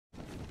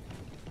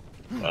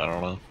I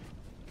don't know.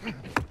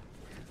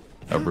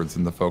 Edward's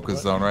in the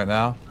focus zone right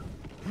now.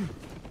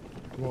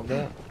 You want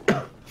that?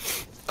 Oh,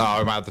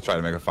 I might have to try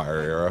to make a fire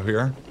arrow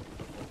here.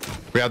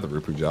 We have the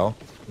Rupu gel.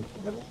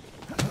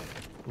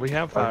 We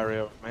have fire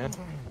arrows, man.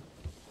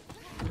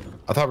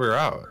 I thought we were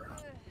out.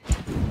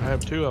 I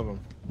have 2 of them.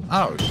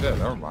 Oh shit,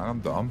 never mind, I'm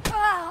dumb.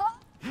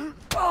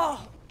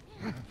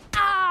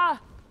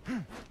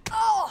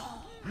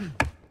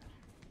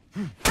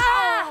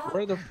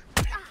 Where the...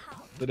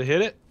 Did it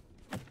hit it?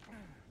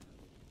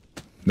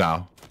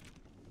 No.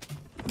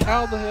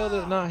 How the hell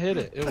did it not hit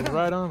it? It was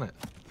right on it.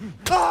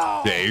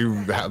 Yeah, you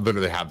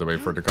literally had to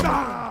wait for it to come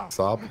and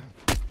stop.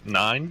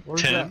 9,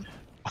 Where's 10.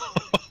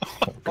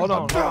 Hold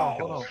on,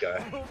 hold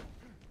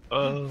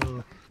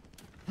on.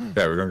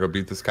 Yeah, we're gonna go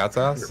beat this cat's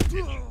ass.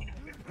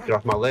 Get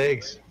off my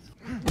legs.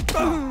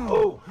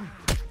 Oh.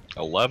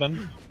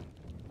 11.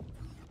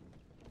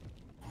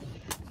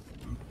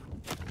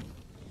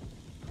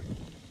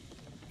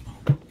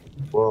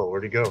 Whoa,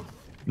 where'd he go?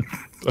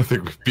 I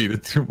think we beat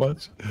it too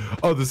much.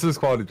 Oh, this is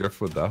quality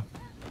driftwood though.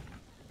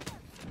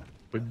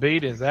 We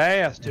beat his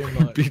ass too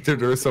much. Beat the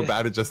nurse so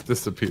bad it just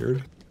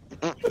disappeared.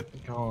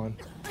 Gone.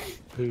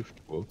 Poof.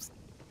 Whoops.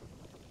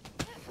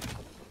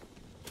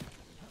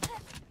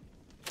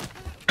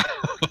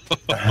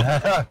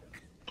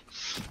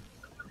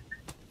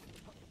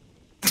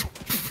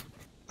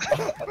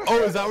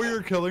 Oh, is that what you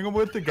were killing him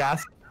with? The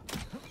gas?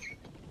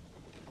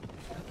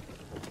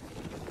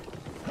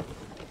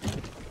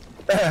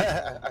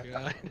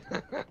 God.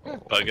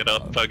 Bug it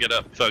up, bug it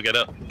up, bug it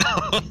up.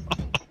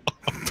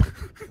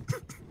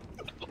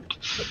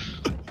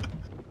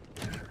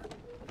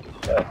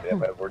 God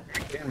damn it, we're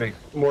gonna make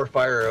more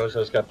fire arrows.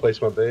 I just gotta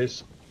place my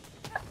base.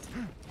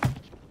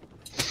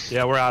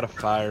 Yeah, we're out of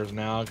fires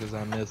now because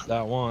I missed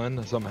that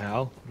one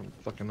somehow. I don't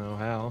fucking know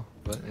how,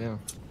 but yeah.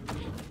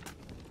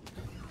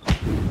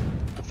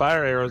 The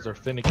fire arrows are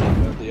finicky,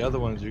 but the other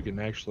ones you can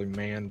actually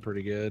man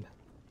pretty good.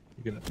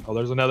 You can. Oh,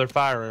 there's another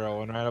fire arrow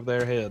one right up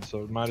their head,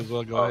 so might as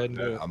well go ahead and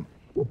do it. I'm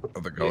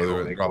gonna go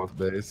there and drop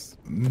the base.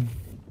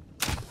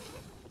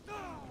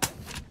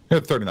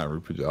 Hit 39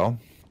 Rupu gel.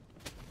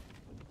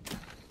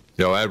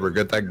 Yo, Edward,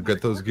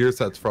 get those gear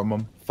sets from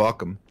him.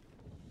 Fuck him.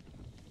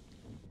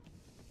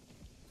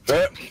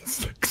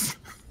 Sticks.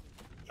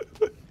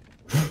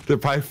 They're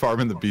probably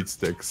farming the beat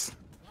sticks.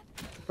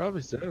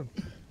 Probably so.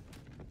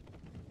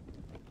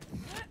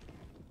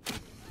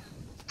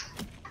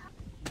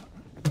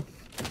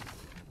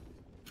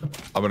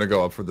 I'm gonna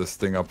go up for this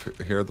thing up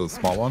here, the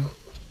small one.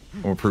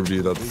 I'm gonna prove to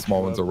you that the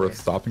small ones are worth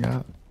stopping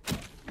at.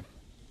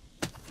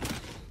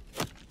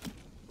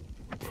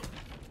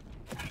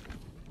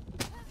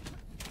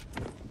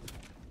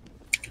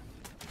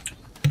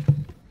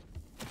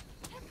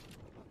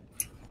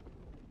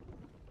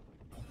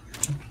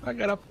 I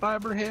got a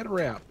fiber head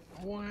wrap.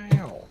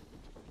 Wow.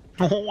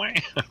 Oh,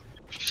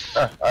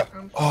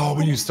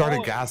 when you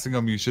started gassing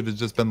them, you should have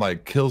just been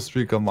like kill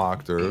streak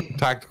unlocked or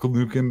tactical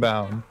nuke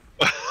inbound.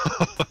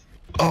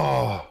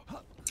 Oh.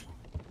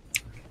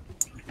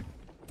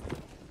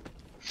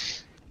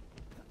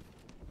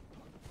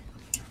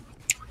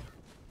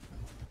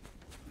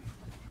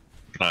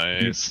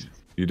 Nice.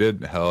 You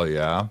did? Hell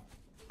yeah.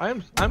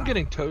 I'm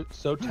getting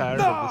so tired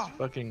of this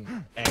fucking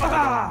ad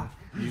on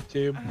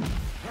YouTube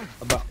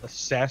about the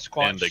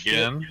Sasquatch And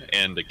again, shit.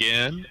 and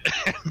again,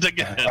 and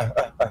again.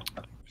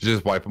 You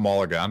just wipe them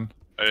all again?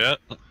 Yeah.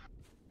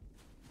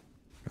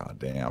 God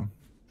damn.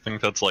 I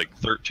think that's like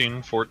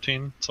 13,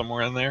 14,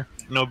 somewhere in there.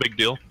 No big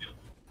deal.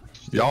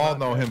 Y'all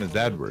know him as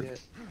Edward,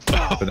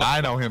 but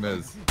I know him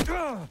as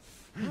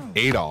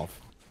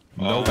Adolf.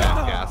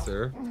 Nomad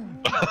Gasser.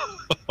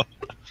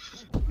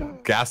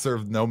 Gasser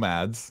of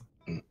Nomads.